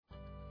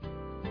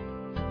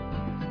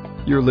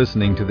You're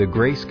listening to the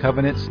Grace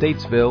Covenant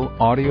Statesville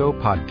audio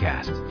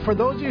podcast. For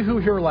those of you who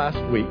were here last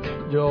week,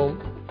 you'll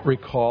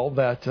recall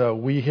that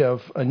we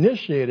have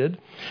initiated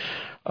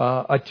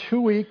a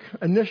 2-week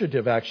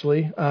initiative,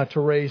 actually, to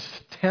raise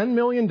 $10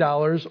 million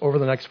over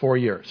the next 4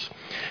 years.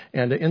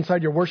 And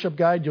inside your worship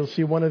guide, you'll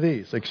see one of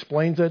these. It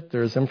explains it.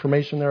 There's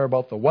information there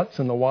about the what's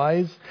and the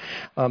whys.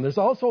 There's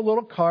also a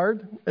little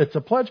card. It's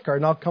a pledge card,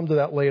 and I'll come to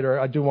that later.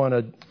 I do want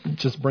to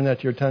just bring that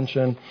to your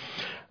attention.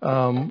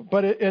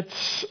 But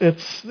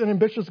it's an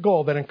ambitious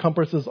goal that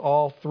encompasses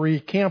all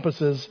 3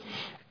 campuses.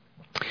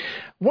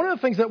 One of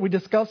the things that we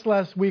discussed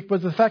last week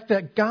was the fact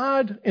that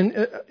God,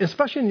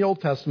 especially in the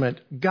Old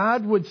Testament,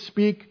 God would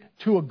speak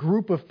to a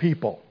group of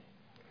people.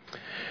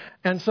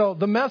 And so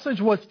the message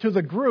was to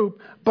the group,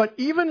 but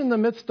even in the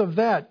midst of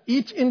that,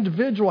 each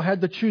individual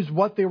had to choose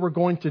what they were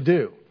going to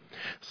do.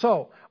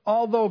 So,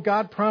 although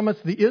God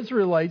promised the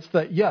Israelites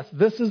that, yes,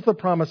 this is the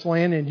promised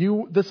land,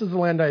 and this is the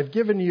land I have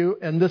given you,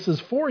 and this is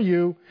for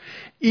you,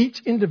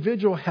 each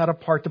individual had a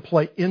part to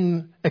play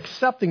in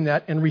accepting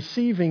that and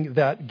receiving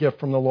that gift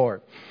from the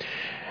Lord.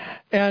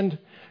 And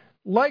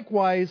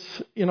likewise,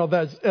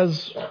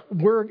 as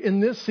we're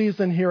in this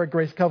season here at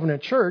Grace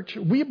Covenant Church,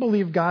 we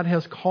believe God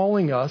has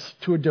calling us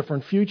to a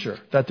different future,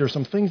 that there's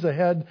some things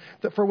ahead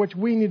for which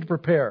we need to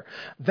prepare.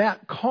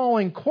 That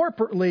calling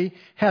corporately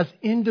has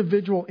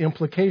individual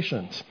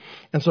implications.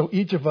 And so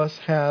each of us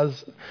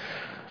has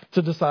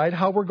to decide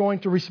how we're going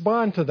to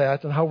respond to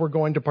that and how we're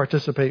going to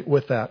participate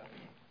with that.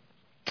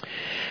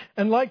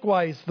 And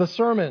likewise, the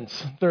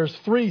sermons. There's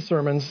 3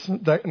 sermons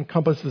that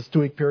encompass this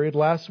 2-week period.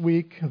 Last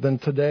week, then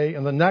today,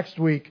 and the next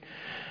week.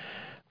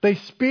 They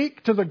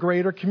speak to the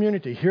greater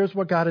community. Here's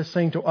what God is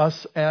saying to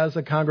us as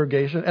a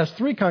congregation, as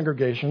 3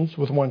 congregations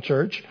with one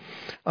church.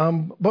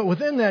 But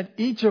within that,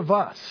 each of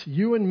us,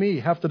 you and me,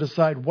 have to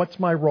decide what's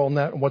my role in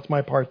that and what's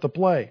my part to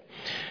play.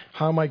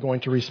 How am I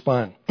going to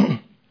respond?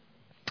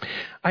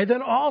 I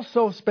then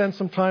also spent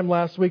some time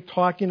last week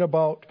talking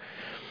about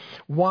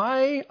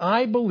why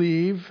I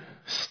believe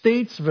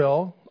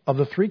Statesville, of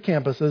the 3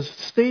 campuses,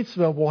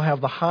 Statesville will have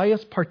the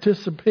highest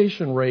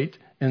participation rate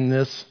in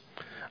this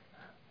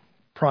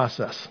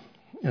process,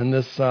 in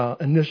this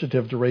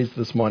initiative to raise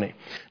this money.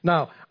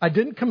 Now, I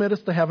didn't commit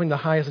us to having the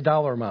highest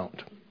dollar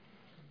amount.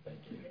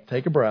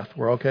 Take a breath.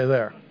 We're okay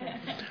there.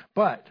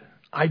 But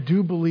I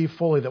do believe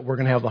fully that we're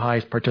going to have the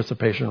highest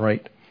participation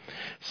rate,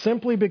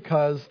 simply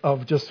because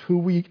of just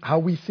how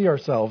we see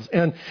ourselves.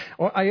 And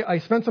I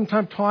spent some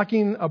time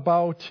talking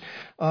about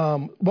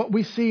what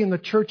we see in the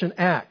church in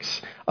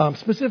Acts,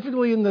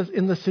 specifically in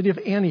the city of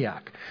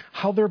Antioch,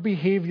 how their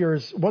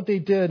behaviors, what they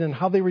did, and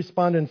how they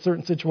responded in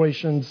certain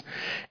situations.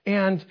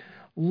 And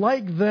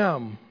like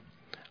them,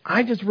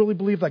 I just really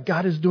believe that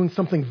God is doing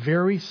something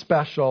very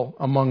special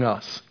among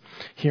us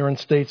here in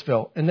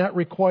Statesville, and that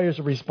requires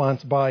a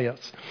response by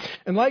us.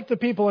 And like the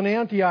people in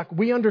Antioch,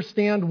 we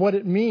understand what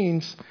it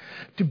means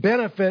to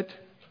benefit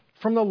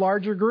from the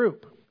larger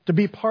group, to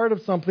be part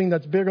of something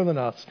that's bigger than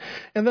us,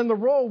 and then the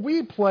role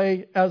we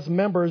play as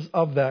members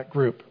of that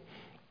group.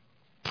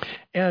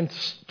 And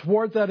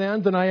towards that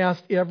end, and I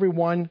asked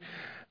everyone,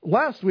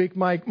 last week,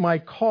 my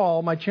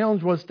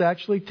challenge was to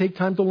actually take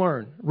time to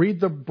learn. Read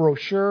the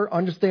brochure,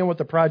 understand what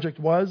the project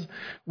was.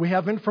 We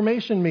have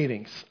information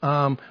meetings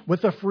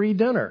with a free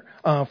dinner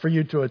for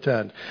you to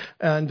attend.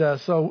 And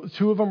so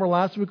 2 of them were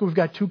last week. We've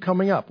got 2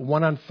 coming up.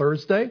 One on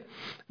Thursday.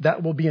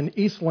 That will be in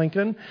East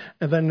Lincoln.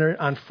 And then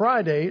on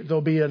Friday,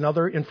 there'll be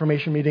another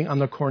information meeting on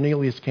the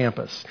Cornelius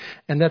campus.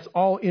 And that's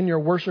all in your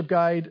worship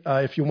guide.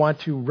 If you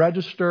want to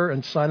register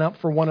and sign up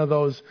for one of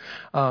those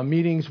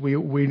meetings,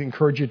 we'd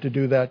encourage you to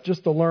do that,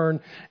 just to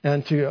learn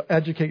and to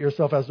educate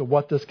yourself as to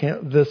what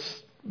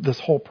this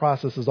whole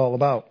process is all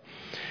about.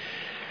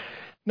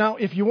 Now,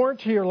 if you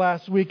weren't here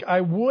last week,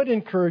 I would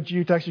encourage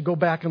you to actually go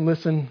back and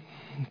listen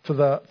to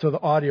the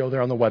audio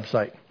there on the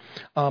website.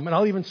 And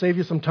I'll even save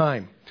you some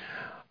time.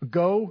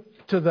 Go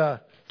to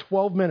the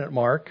 12-minute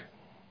mark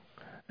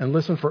and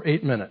listen for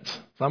 8 minutes.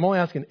 So I'm only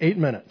asking 8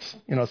 minutes.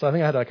 So I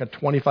think I had like a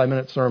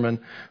 25-minute sermon.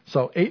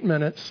 So 8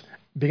 minutes.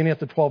 Beginning at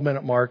the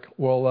 12-minute mark,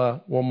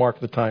 we'll mark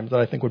the times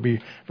that I think would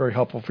be very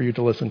helpful for you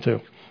to listen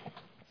to.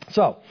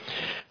 So,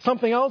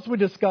 something else we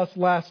discussed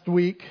last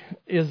week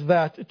is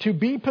that to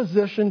be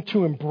positioned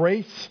to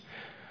embrace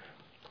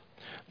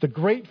the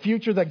great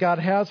future that God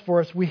has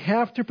for us, we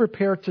have to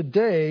prepare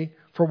today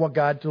for what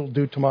God will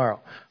do tomorrow.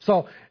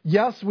 So,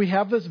 yes, we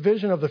have this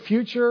vision of the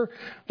future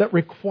that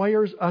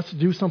requires us to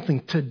do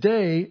something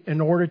today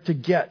in order to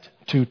get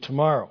to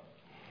tomorrow.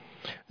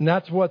 And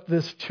that's what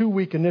this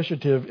 2-week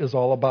initiative is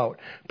all about,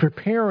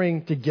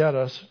 preparing to get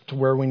us to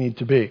where we need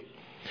to be.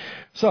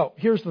 So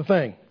here's the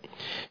thing.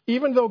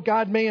 Even though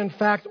God may in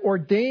fact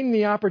ordain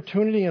the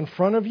opportunity in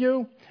front of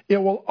you, it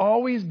will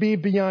always be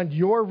beyond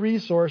your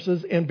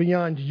resources and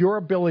beyond your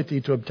ability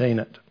to obtain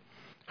it.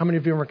 How many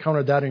of you have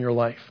encountered that in your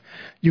life?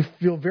 You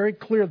feel very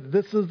clear that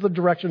this is the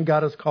direction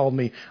God has called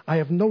me. I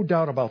have no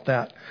doubt about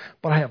that,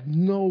 but I have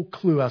no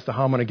clue as to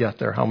how I'm going to get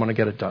there, how I'm going to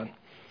get it done.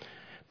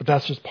 But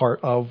that's just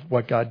part of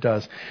what God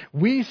does.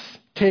 We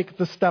take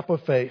the step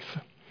of faith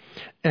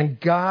and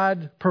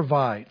God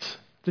provides.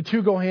 The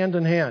two go hand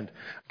in hand.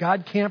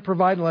 God can't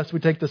provide unless we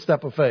take the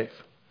step of faith.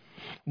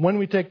 When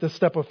we take the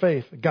step of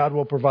faith, God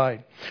will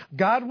provide.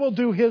 God will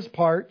do His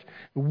part.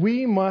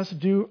 We must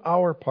do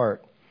our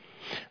part.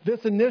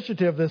 This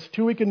initiative, this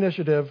 2-week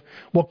initiative,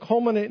 will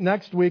culminate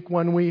next week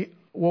when we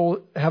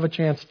will have a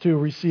chance to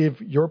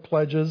receive your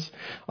pledges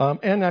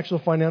and actual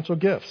financial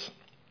gifts.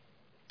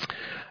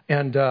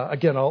 And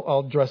again,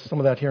 I'll address some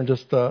of that here in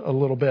just a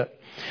little bit.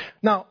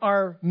 Now,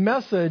 our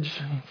message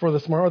for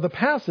this morning, or the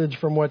passage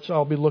from which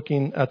I'll be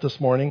looking at this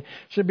morning,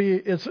 should be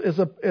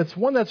it's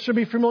one that should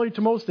be familiar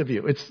to most of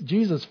you. It's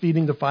Jesus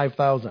feeding the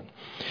 5,000.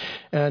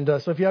 And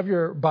so if you have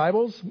your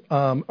Bibles,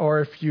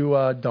 or if you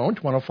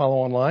don't want to follow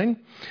online,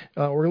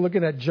 we're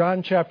looking at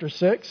John chapter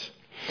 6.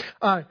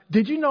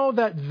 Did you know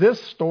that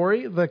this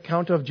story, the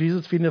account of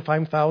Jesus feeding the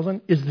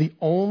 5,000, is the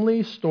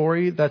only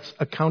story that's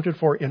accounted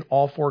for in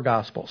all 4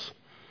 Gospels?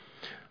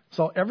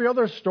 So every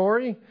other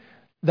story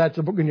that's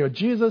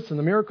Jesus and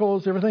the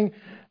miracles, everything,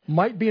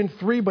 might be in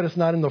 3, but it's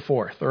not in the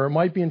 4th. Or it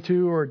might be in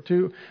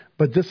 2.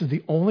 But this is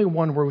the only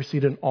one where we see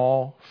it in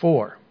all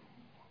 4,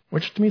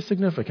 which to me is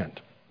significant.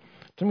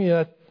 To me,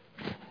 that's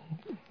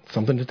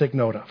something to take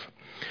note of.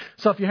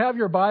 So if you have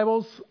your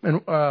Bibles,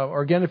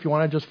 or again, if you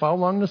want to just follow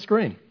along the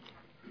screen.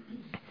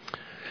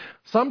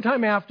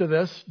 Sometime after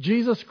this,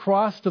 Jesus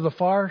crossed to the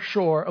far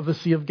shore of the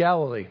Sea of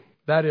Galilee,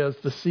 that is,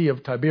 the Sea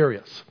of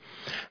Tiberias.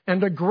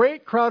 And a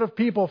great crowd of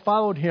people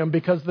followed him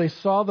because they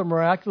saw the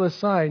miraculous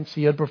signs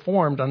he had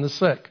performed on the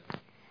sick.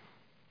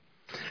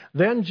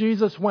 Then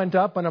Jesus went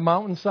up on a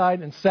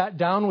mountainside and sat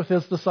down with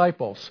his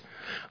disciples.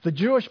 The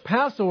Jewish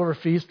Passover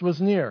feast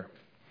was near.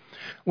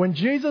 When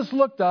Jesus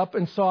looked up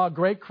and saw a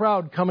great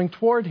crowd coming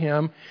toward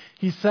him,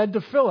 he said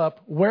to Philip,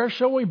 "Where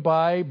shall we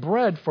buy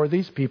bread for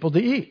these people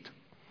to eat?"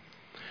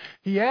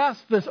 He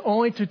asked this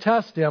only to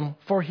test him,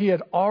 for he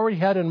had already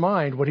had in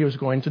mind what he was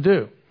going to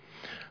do.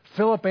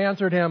 Philip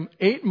answered him,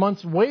 8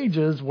 months'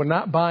 wages would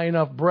not buy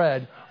enough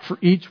bread for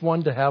each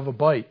one to have a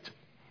bite.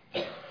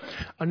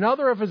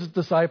 Another of his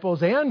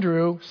disciples,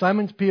 Andrew,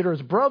 Simon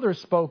Peter's brother,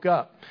 spoke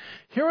up.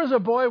 "Here is a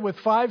boy with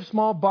 5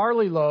 small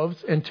barley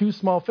loaves and 2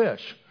 small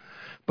fish.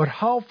 But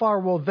how far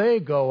will they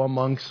go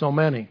among so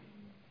many?"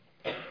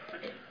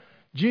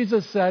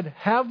 Jesus said,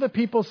 "Have the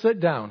people sit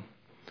down."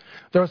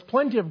 There was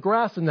plenty of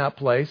grass in that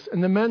place,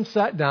 and the men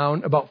sat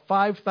down, about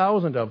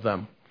 5,000 of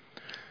them.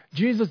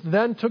 Jesus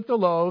then took the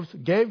loaves,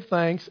 gave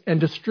thanks, and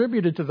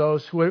distributed to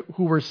those who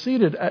were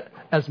seated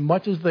as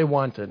much as they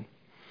wanted.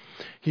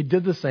 He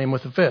did the same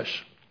with the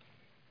fish.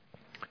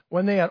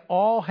 When they had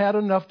all had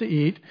enough to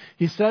eat,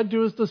 he said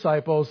to his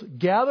disciples,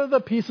 "Gather the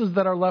pieces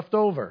that are left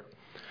over.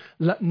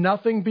 Let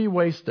nothing be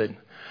wasted."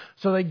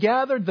 So they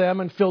gathered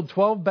them and filled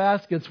 12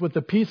 baskets with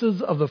the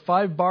pieces of the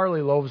 5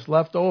 barley loaves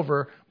left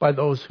over by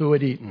those who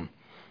had eaten.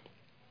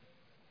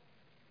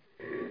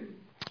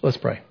 Let's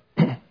pray.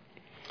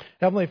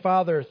 Heavenly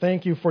Father,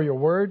 thank you for your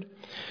word.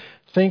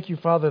 Thank you,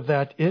 Father,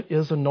 that it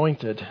is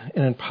anointed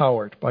and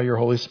empowered by your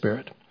Holy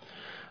Spirit.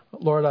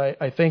 Lord,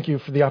 I thank you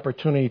for the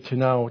opportunity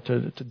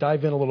to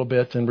dive in a little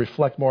bit and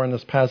reflect more on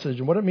this passage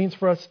and what it means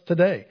for us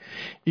today.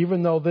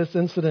 Even though this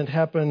incident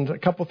happened a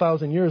couple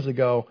thousand years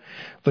ago,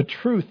 the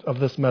truth of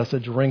this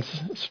message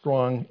rings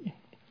strong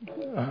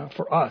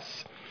for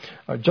us.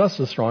 Just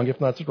as strong,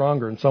 if not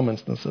stronger in some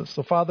instances.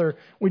 So, Father,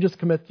 we just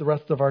commit the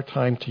rest of our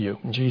time to you.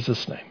 In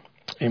Jesus' name,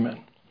 amen.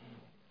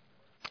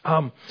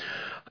 A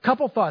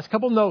couple thoughts, a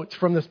couple notes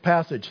from this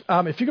passage.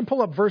 If you can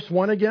pull up verse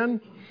 1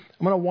 again,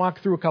 I'm going to walk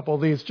through a couple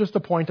of these just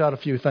to point out a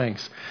few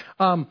things.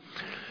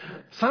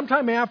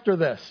 Sometime after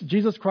this,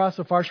 Jesus crossed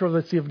the far shore of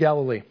the Sea of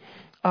Galilee.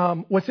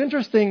 What's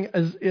interesting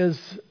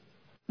is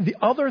the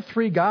other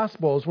 3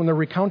 Gospels, when they're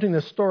recounting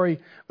this story,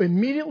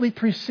 immediately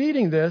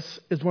preceding this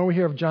is when we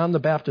hear of John the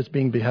Baptist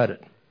being beheaded.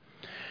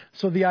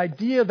 So the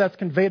idea that's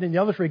conveyed in the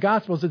other 3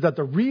 Gospels is that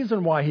the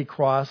reason why he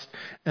crossed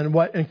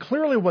and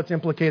clearly what's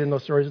implicated in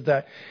those stories is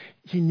that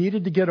he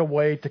needed to get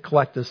away to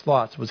collect his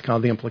thoughts was kind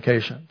of the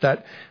implication.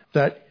 That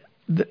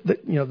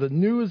the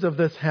news of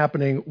this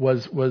happening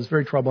was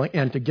very troubling,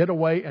 and to get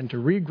away and to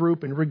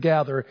regroup and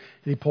regather,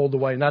 he pulled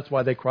away, and that's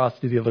why they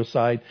crossed to the other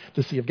side,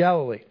 the Sea of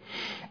Galilee.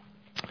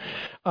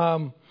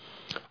 Go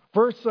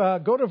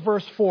to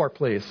verse 4,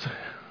 please.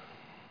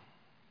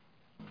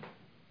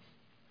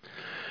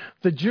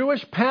 The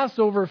Jewish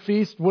Passover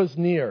feast was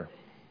near.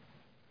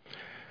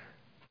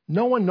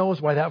 No one knows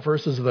why that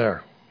verse is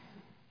there.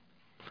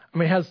 I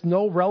mean, it has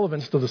no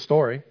relevance to the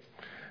story.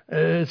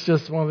 It's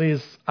just one of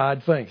these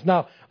odd things.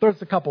 Now,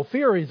 there's a couple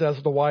theories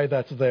as to why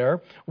that's there.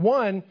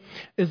 One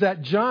is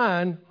that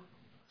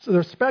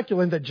they're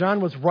speculating that John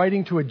was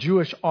writing to a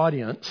Jewish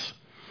audience.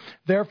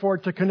 Therefore,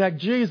 to connect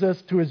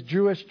Jesus to his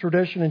Jewish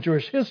tradition and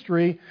Jewish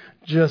history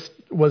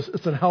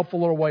it's a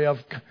helpful little way of,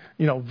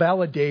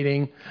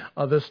 validating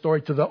this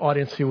story to the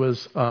audience he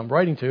was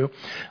writing to.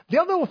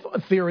 The other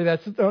theory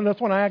that's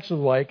one I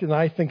actually like, and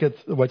I think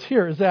it's what's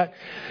here, is that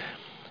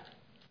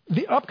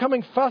the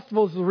upcoming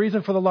festival is the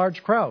reason for the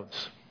large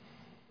crowds.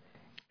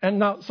 And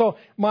now, so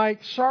my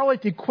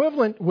Charlotte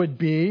equivalent would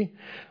be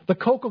the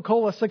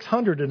Coca-Cola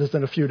 600 is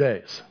in a few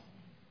days.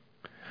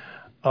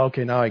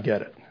 okay, now I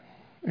get it.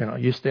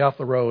 You stay off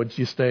the roads,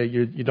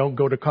 you don't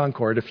go to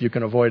Concord if you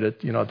can avoid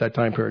it, at that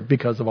time period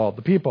because of all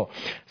the people.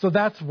 So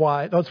that's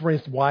why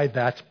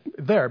that's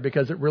there,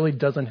 because it really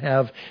doesn't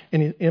have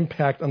any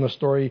impact on the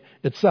story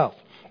itself.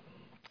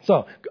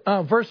 So,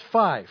 verse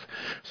 5.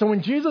 So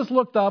when Jesus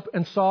looked up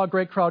and saw a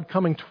great crowd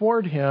coming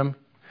toward him,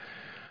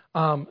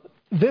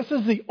 this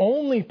is the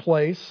only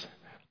place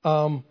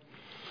where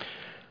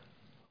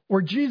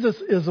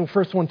Jesus is the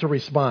first one to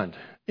respond.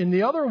 In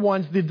the other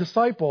ones, the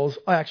disciples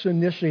actually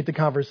initiate the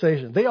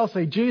conversation. They all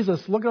say,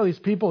 Jesus, look at all these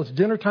people. It's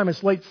dinner time.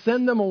 It's late.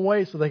 Send them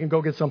away so they can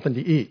go get something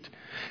to eat.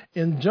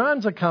 In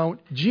John's account,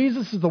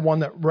 Jesus is the one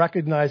that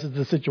recognizes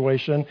the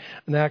situation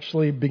and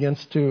actually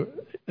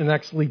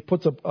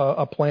puts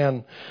a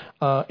plan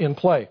in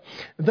play.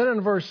 And then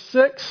in verse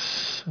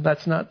 6,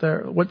 that's not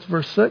there. What's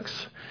verse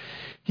 6?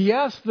 He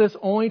asked this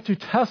only to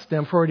test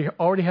them, for he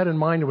already had in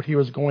mind what he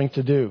was going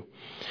to do.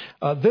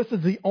 This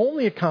is the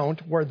only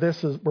account where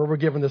we're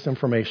given this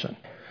information.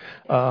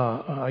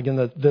 Again,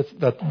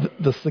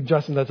 the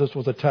suggestion that this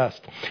was a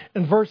test.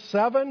 In verse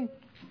 7,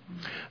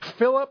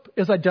 Philip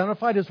is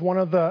identified as one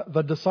of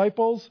the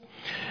disciples,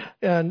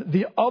 and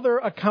the other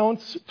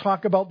accounts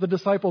talk about the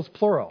disciples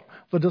plural.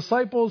 The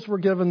disciples were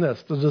given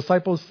this. The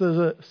disciples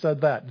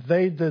said that.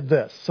 They did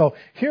this. So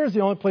here's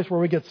the only place where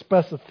we get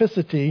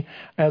specificity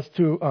as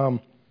to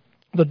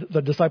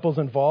the disciples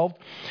involved.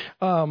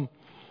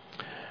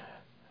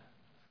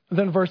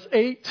 Then verse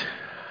 8,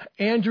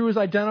 Andrew is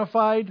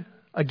identified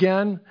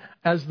again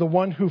as the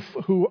one who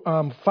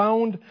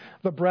found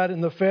the bread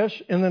and the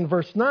fish. And then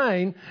verse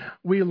 9,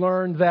 we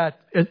learn that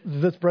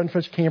this bread and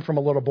fish came from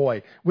a little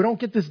boy. We don't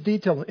get this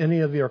detail in any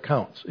of the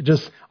accounts.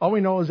 All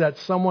we know is that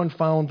someone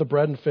found the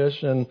bread and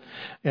fish and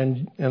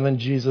then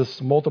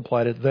Jesus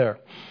multiplied it there.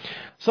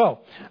 So,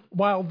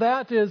 while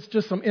that is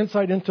just some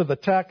insight into the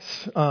text,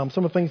 some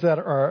of the things that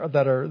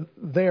are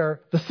there,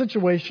 the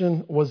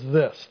situation was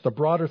this, the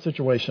broader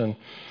situation.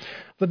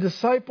 The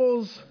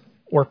disciples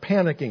were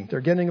panicking.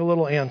 They're getting a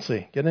little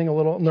antsy, getting a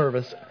little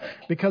nervous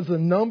because the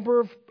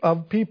number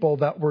of people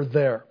that were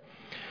there.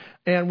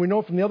 And we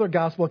know from the other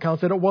gospel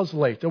accounts that it was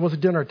late. It was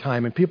dinner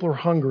time and people were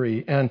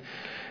hungry. And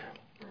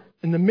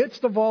in the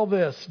midst of all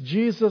this,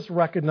 Jesus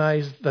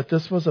recognized that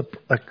this was one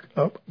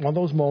of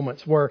those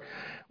moments where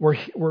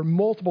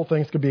multiple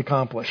things could be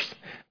accomplished.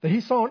 That he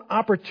saw an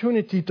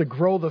opportunity to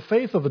grow the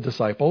faith of the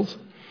disciples.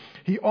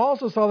 He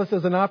also saw this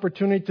as an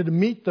opportunity to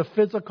meet the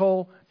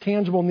physical,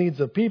 tangible needs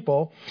of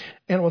people.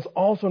 And it was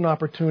also an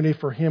opportunity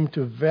for him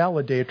to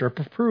validate or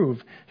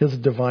prove his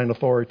divine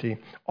authority.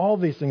 All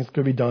these things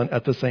could be done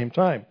at the same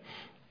time.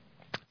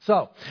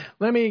 So,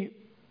 let me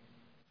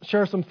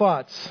share some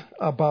thoughts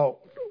about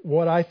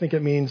what I think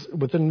it means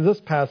within this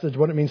passage,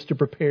 what it means to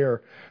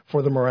prepare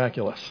for the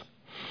miraculous.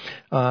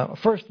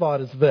 First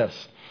thought is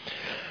this.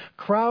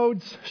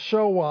 Crowds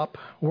show up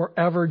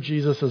wherever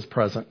Jesus is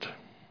present.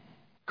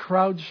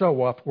 Crowds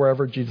show up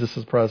wherever Jesus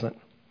is present.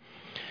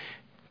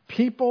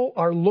 People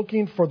are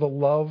looking for the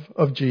love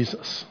of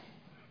Jesus.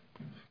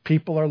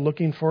 People are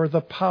looking for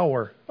the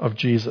power of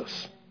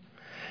Jesus.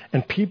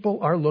 And people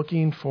are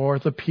looking for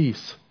the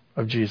peace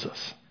of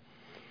Jesus.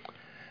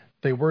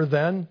 They were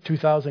then,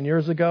 2,000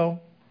 years ago.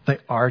 They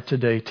are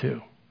today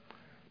too.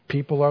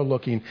 People are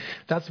looking.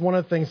 That's one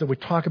of the things that we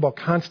talk about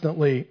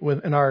constantly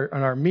in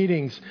our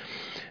meetings,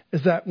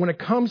 is that when it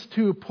comes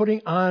to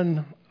putting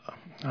on,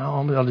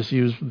 I'll just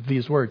use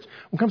these words.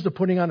 When it comes to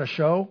putting on a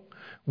show,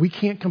 we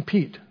can't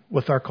compete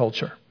with our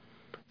culture.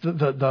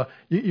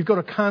 You go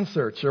to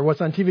concerts or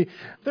what's on TV.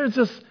 There's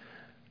just,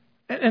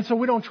 and so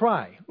we don't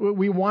try.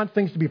 We want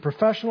things to be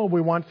professional. We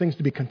want things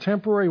to be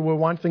contemporary. We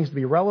want things to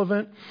be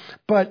relevant.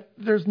 But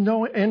there's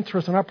no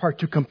interest on our part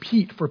to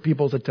compete for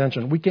people's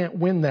attention. We can't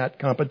win that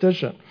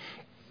competition.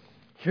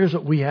 Here's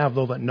what we have,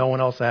 though, that no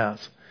one else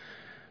has.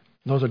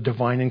 Those are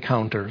divine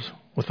encounters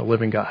with the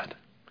living God.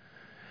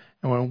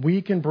 And when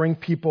we can bring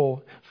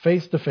people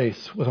face to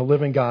face with a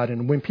living God,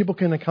 and when people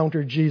can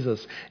encounter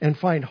Jesus and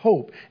find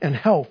hope and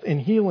health and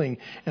healing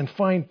and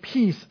find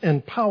peace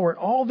and power,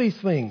 all these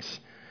things,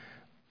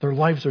 their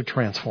lives are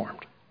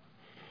transformed.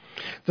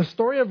 The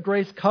story of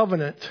Grace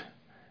Covenant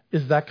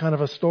is that kind of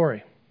a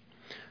story.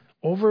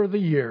 Over the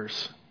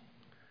years,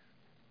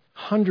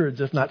 hundreds,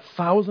 if not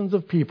thousands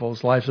of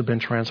people's lives have been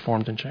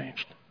transformed and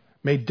changed,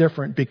 made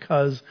different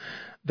because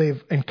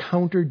they've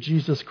encountered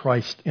Jesus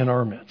Christ in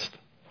our midst.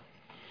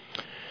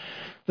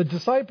 The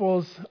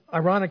disciples,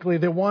 ironically,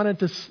 they wanted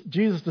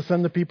Jesus to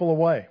send the people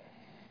away.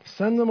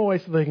 Send them away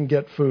so they can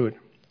get food.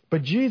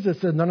 But Jesus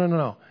said,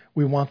 no.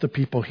 We want the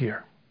people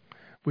here.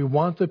 We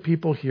want the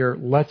people here.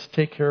 Let's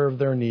take care of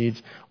their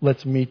needs.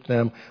 Let's meet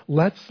them.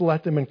 Let's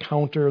let them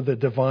encounter the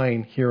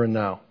divine here and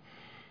now.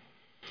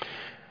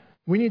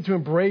 We need to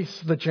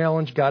embrace the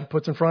challenge God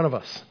puts in front of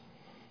us.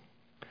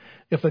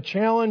 If the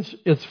challenge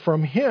is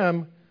from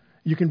Him,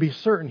 you can be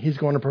certain He's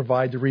going to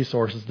provide the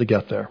resources to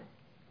get there.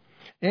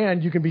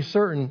 And you can be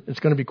certain it's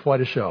going to be quite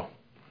a show.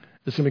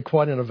 It's going to be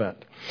quite an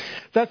event.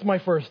 That's my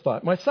first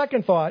thought. My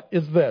second thought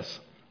is this.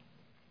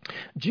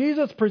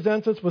 Jesus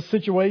presents us with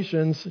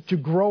situations to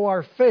grow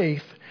our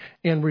faith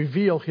and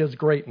reveal his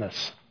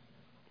greatness.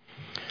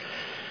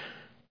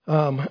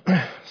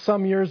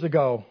 Some years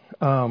ago,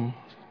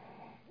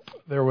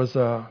 there was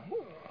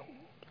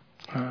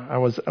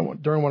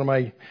during one of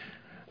my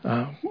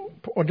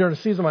during the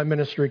season of my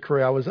ministry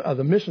career, I was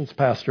the missions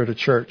pastor at a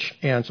church,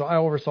 and so I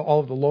oversaw all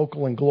of the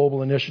local and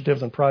global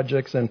initiatives and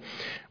projects, and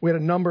we had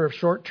a number of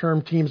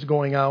short-term teams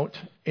going out.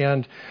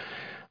 And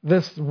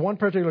this one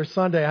particular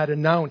Sunday, I had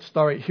announced,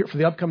 all right, here for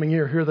the upcoming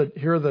year,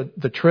 here are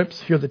the trips,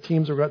 here are the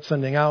teams we're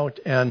sending out,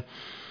 and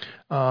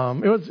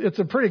it's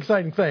a pretty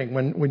exciting thing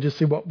when we just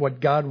see what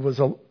God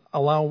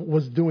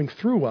was doing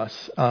through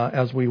us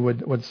as we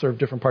would serve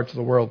different parts of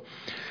the world.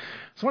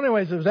 So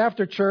anyways, it was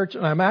after church,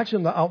 and I'm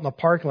actually out in the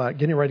parking lot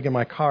getting ready to get in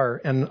my car,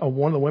 and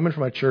one of the women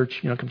from my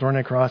church, comes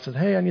running across and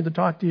says, "Hey, I need to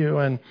talk to you,"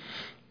 and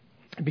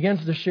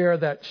begins to share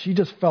that she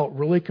just felt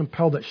really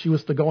compelled that she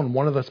was to go on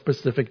one of the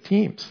specific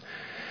teams.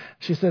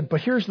 She said,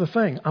 "But here's the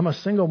thing, I'm a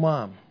single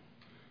mom.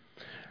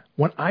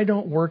 When I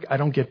don't work, I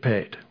don't get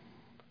paid.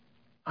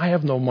 I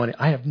have no money.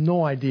 I have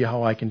no idea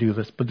how I can do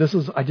this, but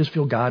I just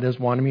feel God has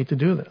wanted me to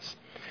do this."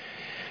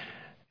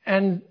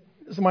 And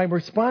so my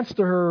response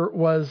to her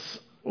was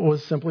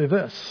simply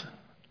this: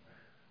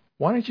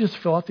 why don't you just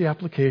fill out the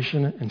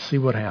application and see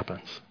what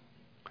happens?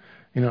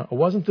 It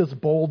wasn't this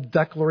bold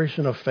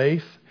declaration of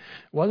faith.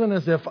 It wasn't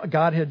as if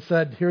God had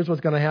said, here's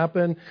what's going to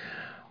happen.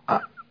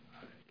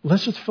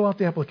 Let's just fill out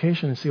the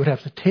application and see what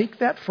happens. Take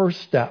that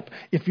first step.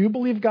 If you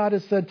believe God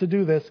has said to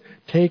do this,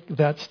 take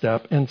that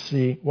step and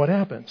see what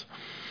happens.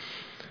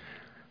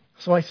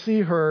 So I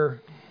see her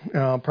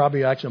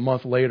probably actually a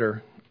month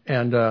later,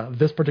 and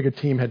this particular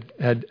team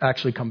had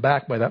actually come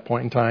back by that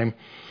point in time.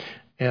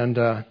 And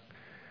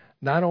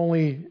not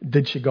only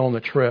did she go on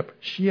the trip,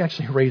 she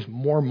actually raised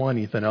more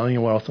money than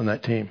anyone else on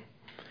that team.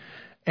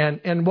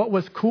 And what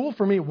was cool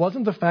for me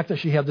wasn't the fact that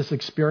she had this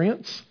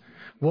experience.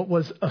 What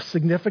was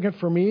significant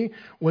for me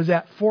was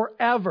that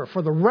forever,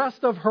 for the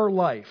rest of her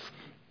life,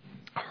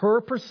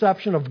 her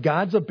perception of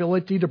God's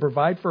ability to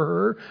provide for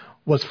her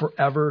was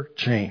forever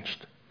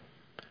changed.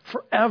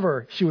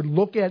 Forever, she would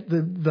look at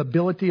the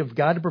ability of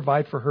God to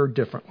provide for her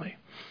differently.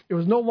 It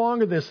was no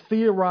longer this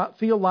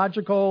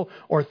theological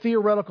or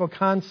theoretical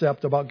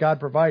concept about God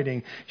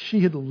providing. She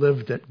had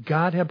lived it.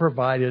 God had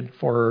provided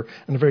for her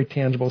in a very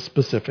tangible,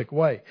 specific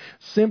way,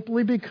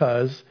 simply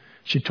because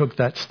she took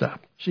that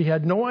step. She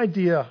had no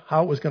idea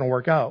how it was going to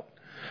work out.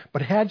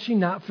 But had she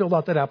not filled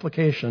out that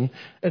application,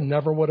 it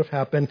never would have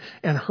happened,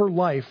 and her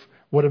life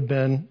would have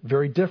been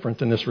very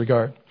different in this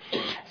regard.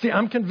 See,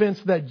 I'm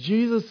convinced that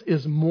Jesus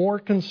is more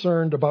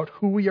concerned about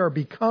who we are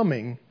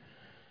becoming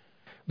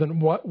than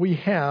what we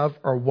have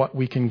or what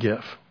we can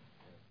give.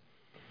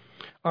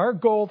 Our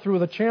goal through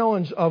the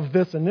challenge of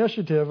this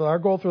initiative, our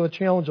goal through the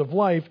challenge of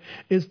life,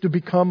 is to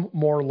become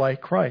more like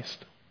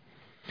Christ.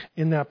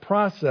 In that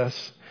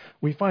process,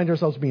 we find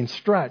ourselves being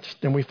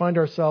stretched, and we find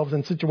ourselves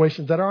in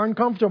situations that are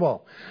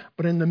uncomfortable.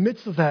 But in the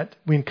midst of that,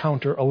 we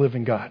encounter a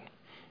living God.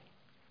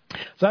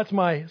 So that's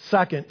my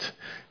second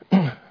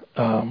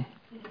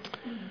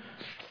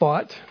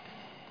thought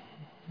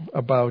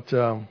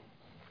about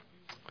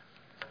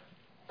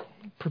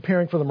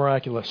preparing for the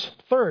miraculous.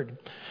 Third,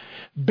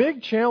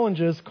 big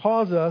challenges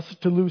cause us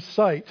to lose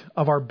sight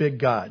of our big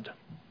God.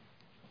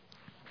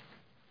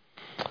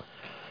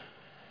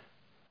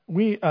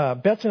 Betsy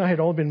and I had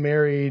only been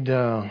married,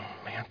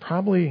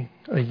 probably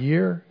a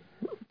year,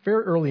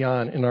 very early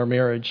on in our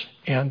marriage,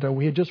 and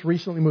we had just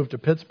recently moved to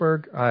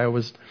Pittsburgh. I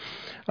was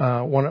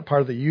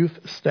part of the youth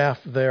staff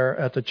there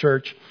at the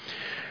church,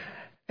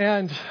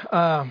 and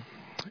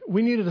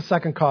we needed a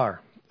second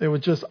car. It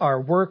was just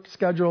our work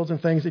schedules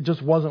and things. It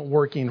just wasn't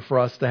working for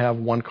us to have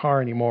one car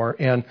anymore.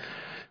 And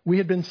we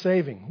had been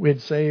saving. We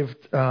had saved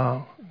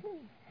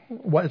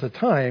what at the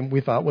time we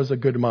thought was a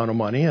good amount of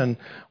money and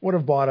would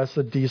have bought us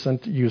a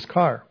decent used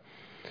car.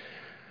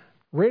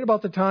 Right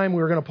about the time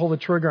we were going to pull the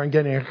trigger on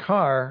getting a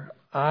car,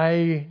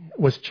 I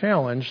was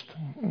challenged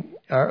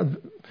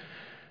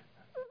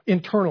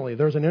internally.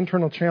 There was an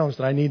internal challenge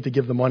that I needed to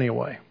give the money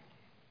away.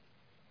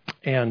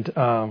 And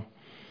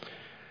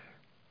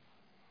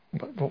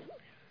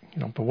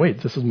but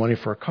wait, this is money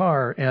for a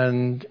car.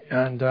 And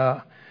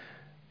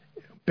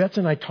Betsy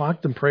and I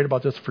talked and prayed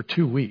about this for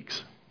 2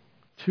 weeks.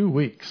 2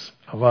 weeks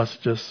of us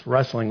just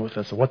wrestling with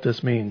this and what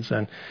this means.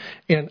 And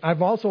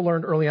I've also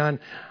learned early on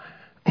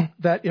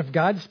that if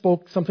God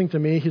spoke something to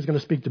me, he's going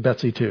to speak to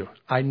Betsy too.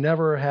 I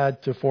never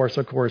had to force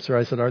or coerce her.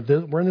 I said,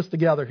 we're in this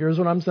together. Here's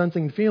what I'm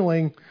sensing and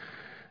feeling.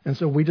 And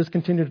so we just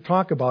continued to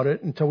talk about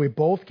it until we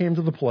both came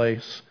to the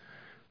place,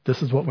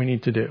 this is what we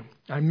need to do.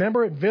 I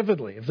remember it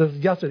vividly. It was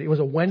yesterday. It was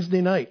a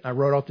Wednesday night. I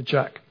wrote out the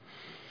check.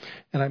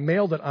 And I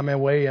mailed it on my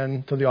way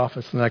in to the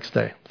office the next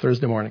day,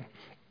 Thursday morning.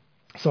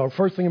 So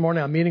first thing in the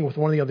morning, I'm meeting with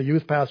one of the other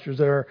youth pastors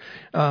there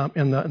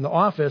in the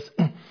office.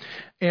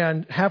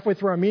 And halfway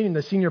through our meeting,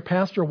 the senior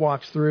pastor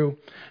walks through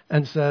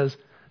and says,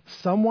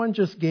 someone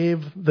just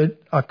gave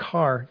a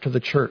car to the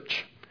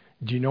church.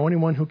 Do you know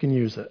anyone who can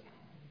use it?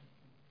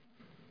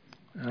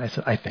 And I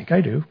said, I think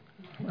I do.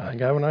 I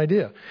think I have an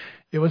idea.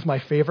 It was my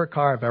favorite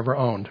car I've ever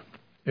owned.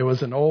 It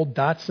was an old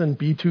Datsun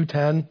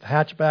B210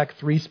 hatchback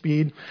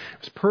 3-speed. It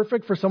was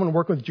perfect for someone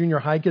working with junior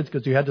high kids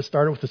because you had to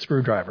start it with a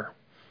screwdriver.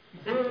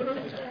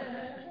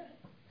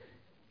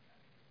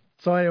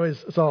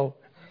 So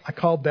I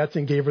called Betsy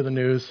and gave her the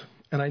news,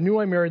 and I knew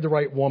I married the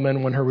right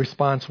woman when her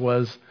response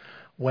was,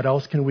 "What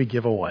else can we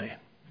give away?"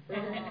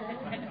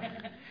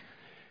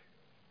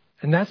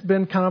 And that's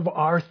been kind of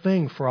our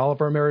thing for all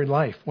of our married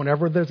life.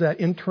 Whenever there's that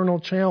internal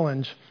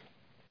challenge,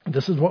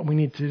 this is what we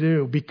need to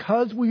do.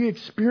 Because we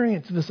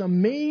experience this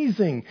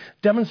amazing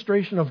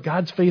demonstration of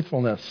God's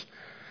faithfulness,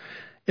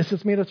 it's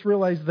just made us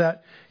realize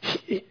that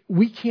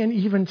we can't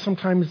even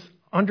sometimes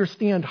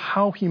understand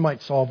how he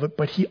might solve it,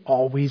 but he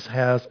always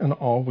has and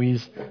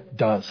always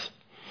does.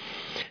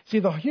 See,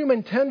 the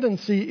human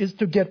tendency is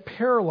to get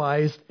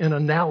paralyzed in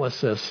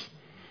analysis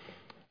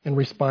and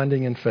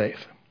responding in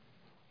faith.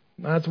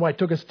 That's why it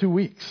took us 2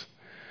 weeks.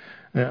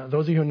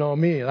 Those of you who know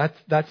me,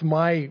 that's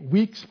my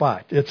weak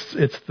spot.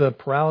 It's the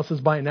paralysis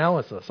by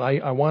analysis.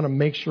 I want to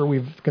make sure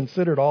we've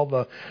considered all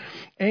the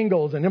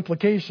angles and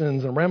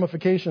implications and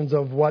ramifications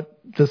of what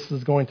this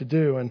is going to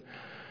do. And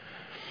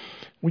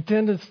we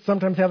tend to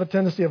sometimes have a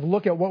tendency of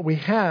look at what we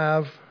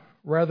have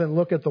rather than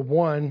look at the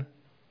one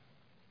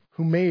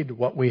who made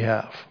what we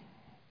have.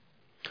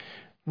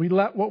 We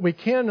let what we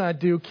cannot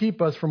do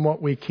keep us from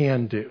what we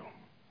can do.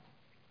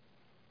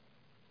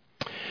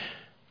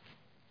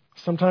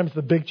 Sometimes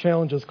the big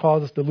challenges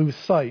cause us to lose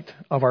sight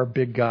of our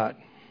big God.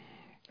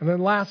 And then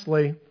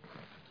lastly,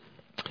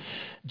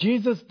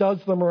 Jesus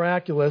does the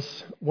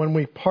miraculous when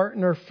we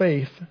partner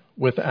faith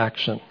with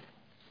action.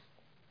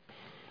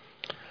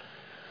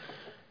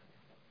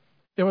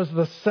 It was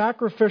the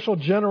sacrificial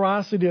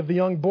generosity of the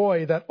young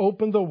boy that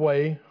opened the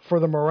way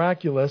for the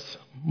miraculous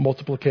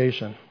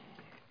multiplication.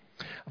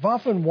 I've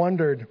often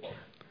wondered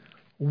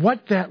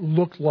what that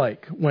looked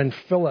like when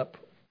Philip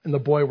and the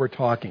boy were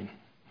talking.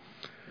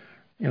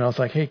 It's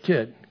like, "Hey,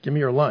 kid, give me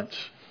your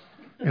lunch,"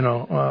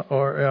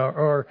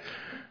 or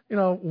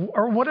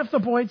what if the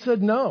boy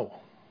said no?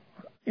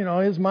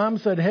 His mom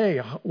said,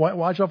 "Hey,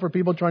 watch out for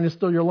people trying to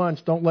steal your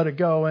lunch. Don't let it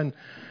go." And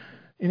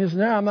he said,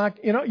 "No, I'm not."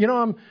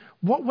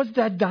 What was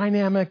that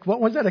dynamic? What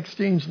was that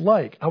exchange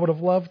like? I would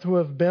have loved to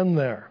have been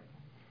there.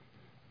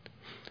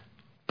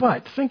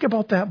 But think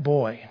about that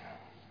boy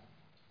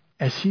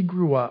as he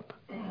grew up,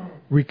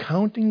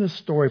 recounting the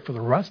story for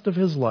the rest of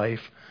his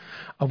life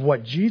of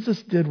what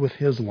Jesus did with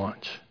his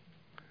lunch.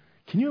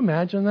 Can you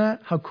imagine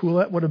that? How cool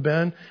that would have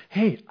been?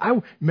 Hey,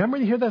 remember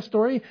you hear that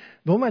story?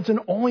 The one that's in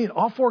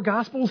all 4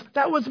 Gospels?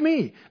 That was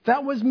me.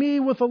 That was me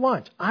with the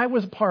lunch. I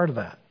was part of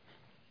that.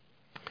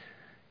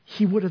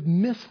 He would have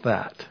missed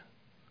that.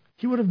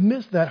 He would have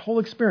missed that whole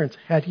experience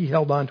had he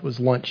held on to his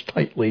lunch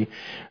tightly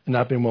and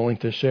not been willing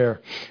to share.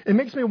 It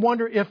makes me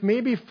wonder if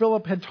maybe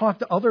Philip had talked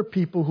to other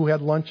people who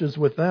had lunches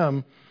with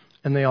them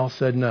and they all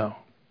said no.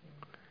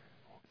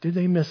 Did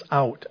they miss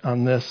out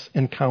on this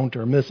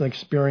encounter, miss an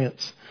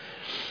experience?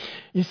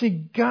 You see,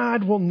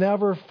 God will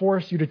never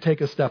force you to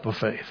take a step of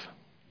faith.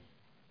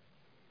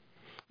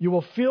 You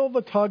will feel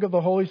the tug of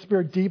the Holy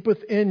Spirit deep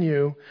within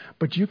you,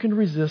 but you can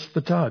resist the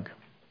tug.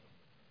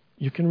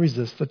 You can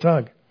resist the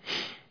tug.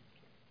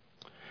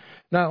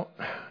 Now,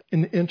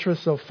 in the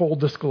interest of full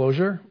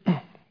disclosure,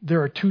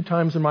 there are 2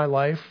 times in my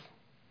life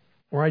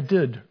where I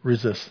did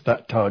resist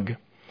that tug.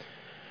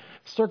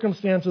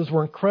 Circumstances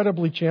were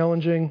incredibly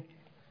challenging.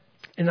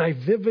 And I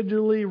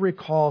vividly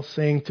recall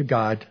saying to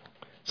God,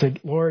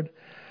 "Lord,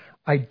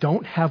 I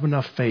don't have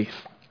enough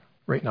faith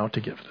right now to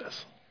give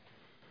this."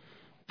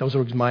 Those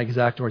were my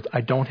exact words.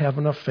 I don't have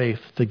enough faith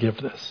to give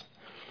this.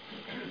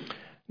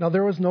 Now,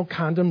 there was no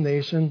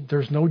condemnation.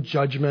 There's no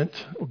judgment.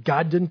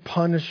 God didn't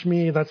punish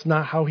me. That's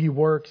not how he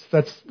works.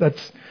 That's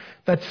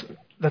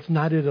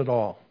not it at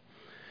all.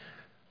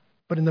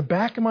 But in the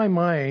back of my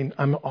mind,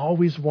 I'm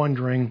always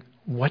wondering,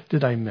 what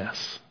did I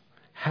miss?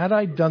 Had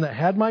I done that,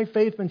 had my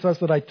faith been such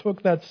that I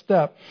took that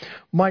step,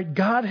 might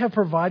God have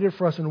provided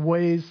for us in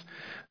ways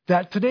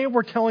that today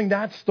we're telling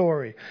that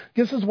story.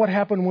 This is what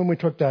happened when we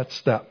took that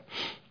step.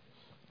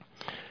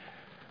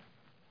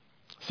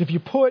 So if you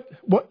put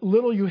what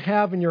little you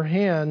have in your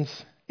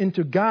hands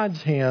into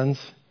God's hands,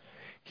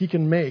 he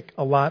can make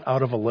a lot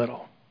out of a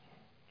little.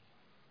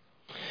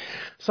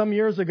 Some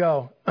years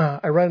ago,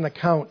 I read an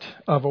account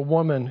of a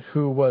woman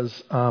who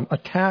was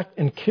attacked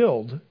and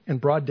killed in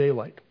broad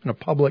daylight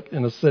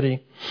in a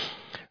city.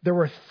 There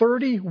were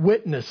 30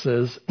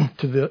 witnesses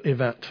to the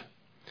event,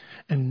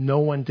 and no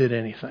one did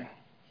anything.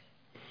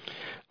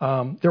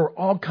 There were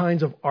all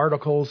kinds of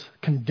articles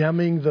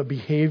condemning the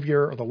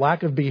behavior or the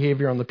lack of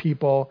behavior on the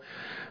people,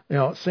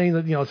 saying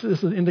that, this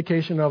is an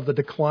indication of the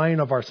decline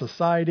of our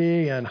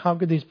society, and how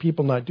could these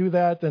people not do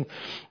that? And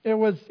it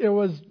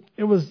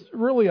was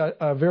really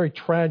a very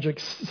tragic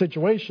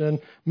situation,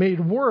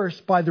 made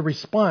worse by the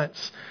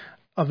response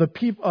of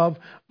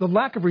the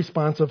lack of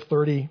response of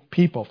 30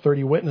 people,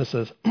 30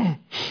 witnesses.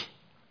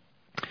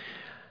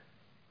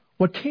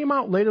 What came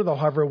out later, though,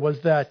 however,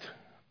 was that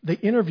they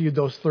interviewed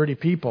those 30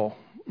 people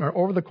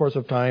over the course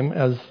of time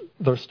as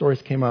their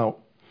stories came out.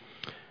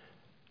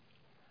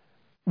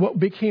 What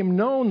became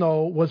known,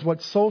 though, was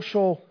what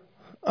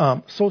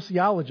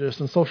sociologists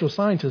and social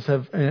scientists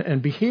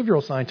and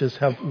behavioral scientists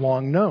have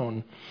long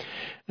known,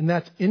 and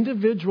that's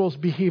individuals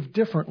behave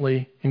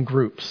differently in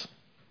groups.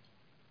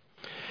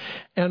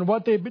 And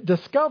what they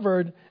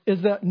discovered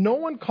is that no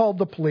one called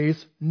the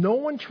police, no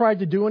one tried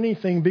to do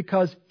anything,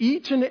 because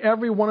each and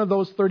every one of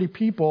those 30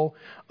 people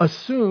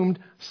assumed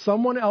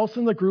someone else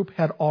in the group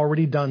had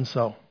already done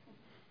so.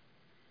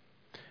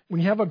 When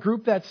you have a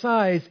group that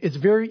size, it's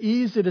very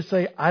easy to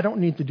say, I don't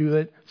need to do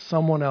that,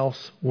 someone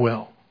else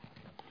will.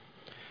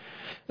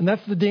 And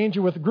that's the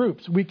danger with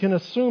groups. We can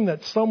assume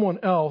that someone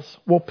else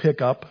will pick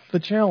up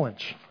the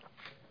challenge.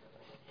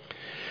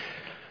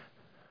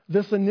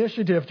 This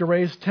initiative to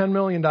raise $10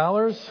 million,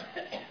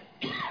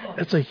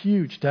 it's a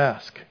huge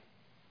task.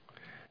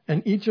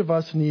 And each of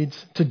us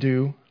needs to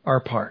do our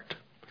part.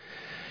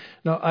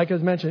 Now, like I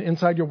mentioned,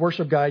 inside your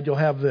worship guide, you'll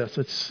have this.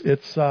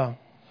 It's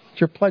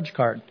your pledge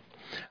card.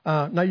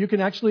 Now, you can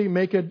actually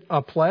make it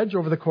a pledge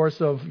over the course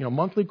of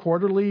monthly,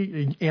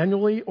 quarterly,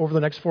 annually, over the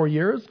next 4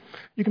 years.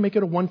 You can make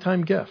it a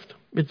one-time gift.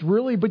 It's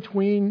really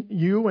between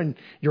you and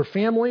your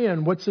family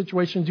and what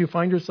situations you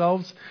find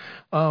yourselves.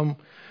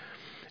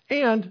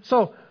 And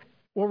so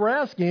what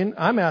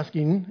I'm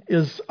asking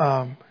is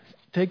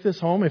take this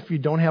home if you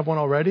don't have one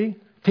already.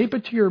 Tape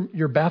it to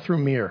your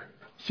bathroom mirror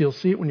so you'll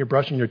see it when you're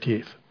brushing your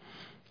teeth,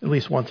 at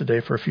least once a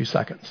day for a few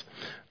seconds.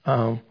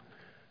 But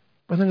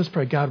then just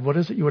pray, God, what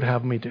is it you would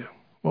have me do?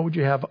 What would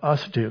you have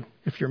us do?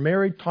 If you're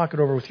married, talk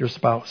it over with your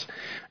spouse.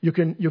 You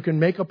can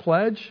make a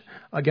pledge.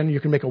 Again, you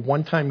can make a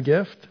one-time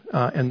gift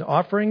and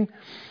offering.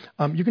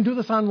 You can do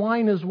this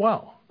online as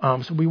well.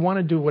 So we want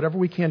to do whatever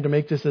we can to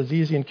make this as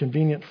easy and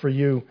convenient for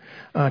you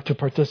to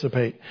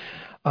participate.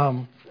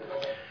 And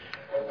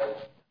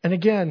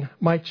again,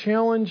 my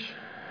challenge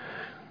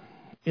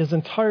is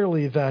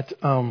entirely that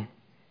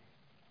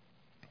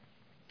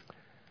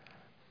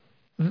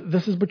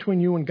this is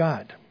between you and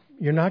God.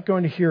 You're not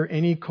going to hear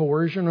any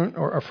coercion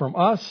or from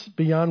us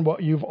beyond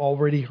what you've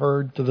already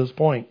heard to this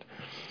point.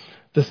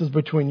 This is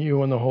between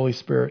you and the Holy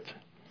Spirit.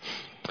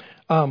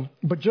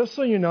 But just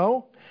so you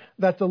know,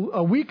 that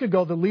a week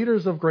ago, the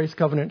leaders of Grace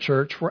Covenant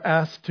Church were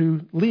asked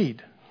to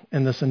lead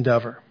in this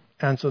endeavor.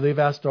 And so they've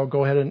asked, I'll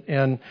go ahead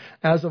and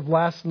as of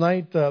last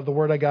night, the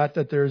word I got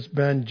that there's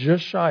been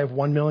just shy of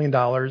 $1 million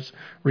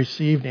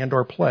received and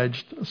or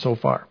pledged so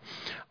far.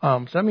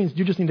 So that means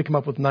you just need to come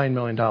up with $9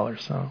 million.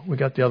 So we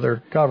got the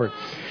other covered.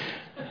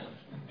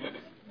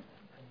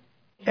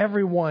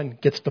 Everyone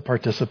gets to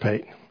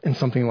participate in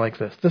something like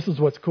this. This is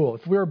what's cool.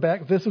 If we were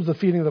back, this was the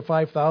feeding of the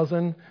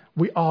 5,000,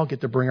 we all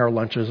get to bring our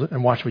lunches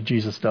and watch what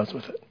Jesus does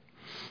with it.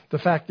 The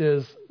fact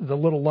is, the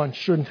little lunch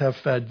shouldn't have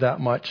fed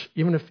that much.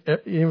 Even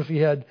if he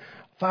had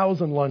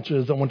 1,000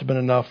 lunches, that wouldn't have been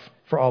enough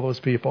for all those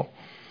people.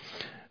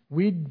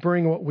 We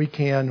bring what we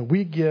can.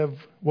 We give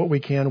what we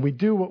can. We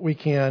do what we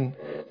can,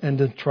 and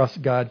to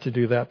trust God to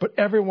do that. But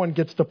everyone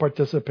gets to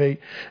participate.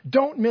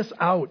 Don't miss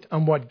out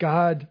on what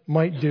God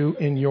might do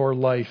in your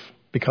life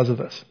because of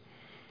this.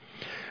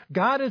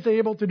 God is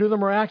able to do the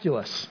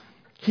miraculous.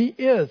 He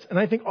is. And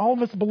I think all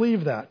of us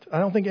believe that. I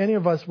don't think any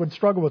of us would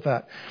struggle with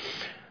that.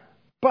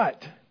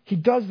 But he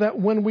does that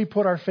when we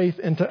put our faith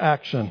into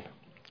action.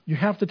 You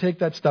have to take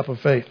that step of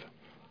faith.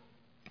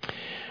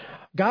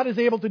 God is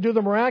able to do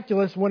the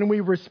miraculous when we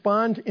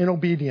respond in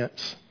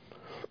obedience.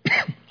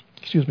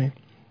 Excuse me.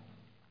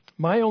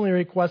 My only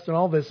request in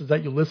all this is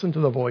that you listen to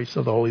the voice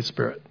of the Holy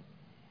Spirit.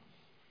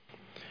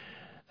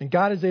 And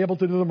God is able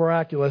to do the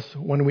miraculous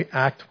when we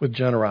act with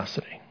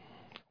generosity.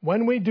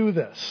 When we do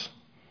this,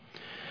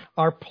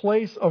 our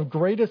place of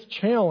greatest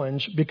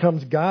challenge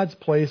becomes God's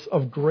place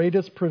of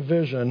greatest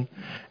provision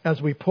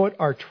as we put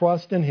our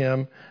trust in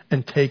Him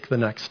and take the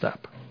next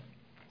step.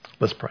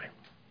 Let's pray.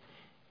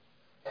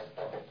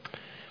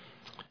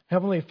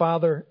 Heavenly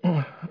Father,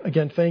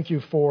 again, thank you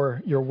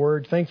for your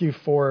word. Thank you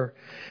for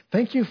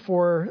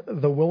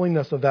the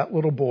willingness of that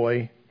little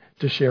boy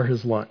to share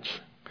his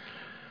lunch.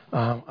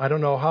 I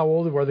don't know how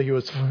old, whether he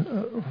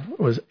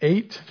was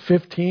 8,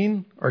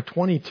 15, or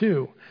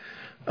 22.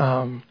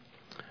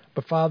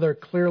 But Father,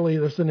 clearly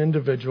this is an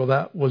individual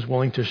that was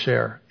willing to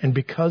share. And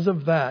because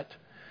of that,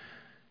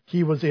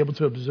 he was able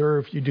to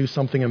observe you do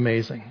something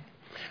amazing.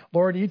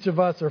 Lord, each of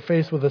us are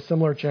faced with a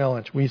similar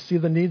challenge. We see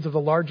the needs of the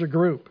larger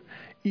group.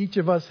 Each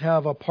of us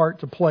have a part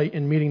to play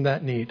in meeting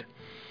that need.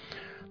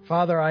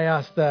 Father, I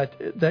ask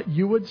that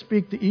you would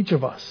speak to each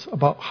of us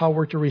about how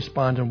we're to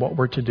respond and what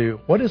we're to do.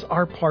 What is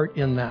our part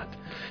in that?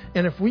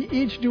 And if we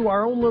each do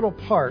our own little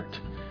part,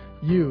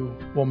 you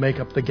will make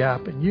up the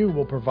gap and you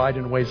will provide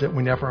in ways that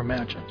we never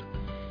imagined.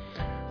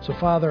 So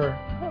Father,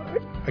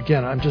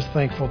 again, I'm just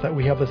thankful that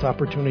we have this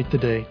opportunity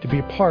today to be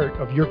a part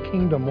of your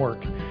kingdom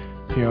work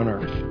here on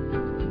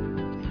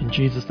earth. In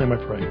Jesus' name I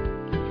pray.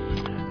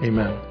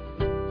 Amen.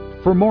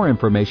 For more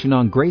information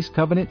on Grace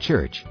Covenant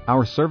Church,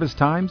 our service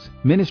times,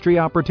 ministry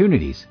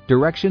opportunities,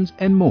 directions,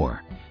 and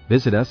more,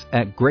 visit us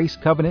at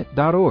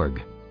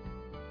gracecovenant.org.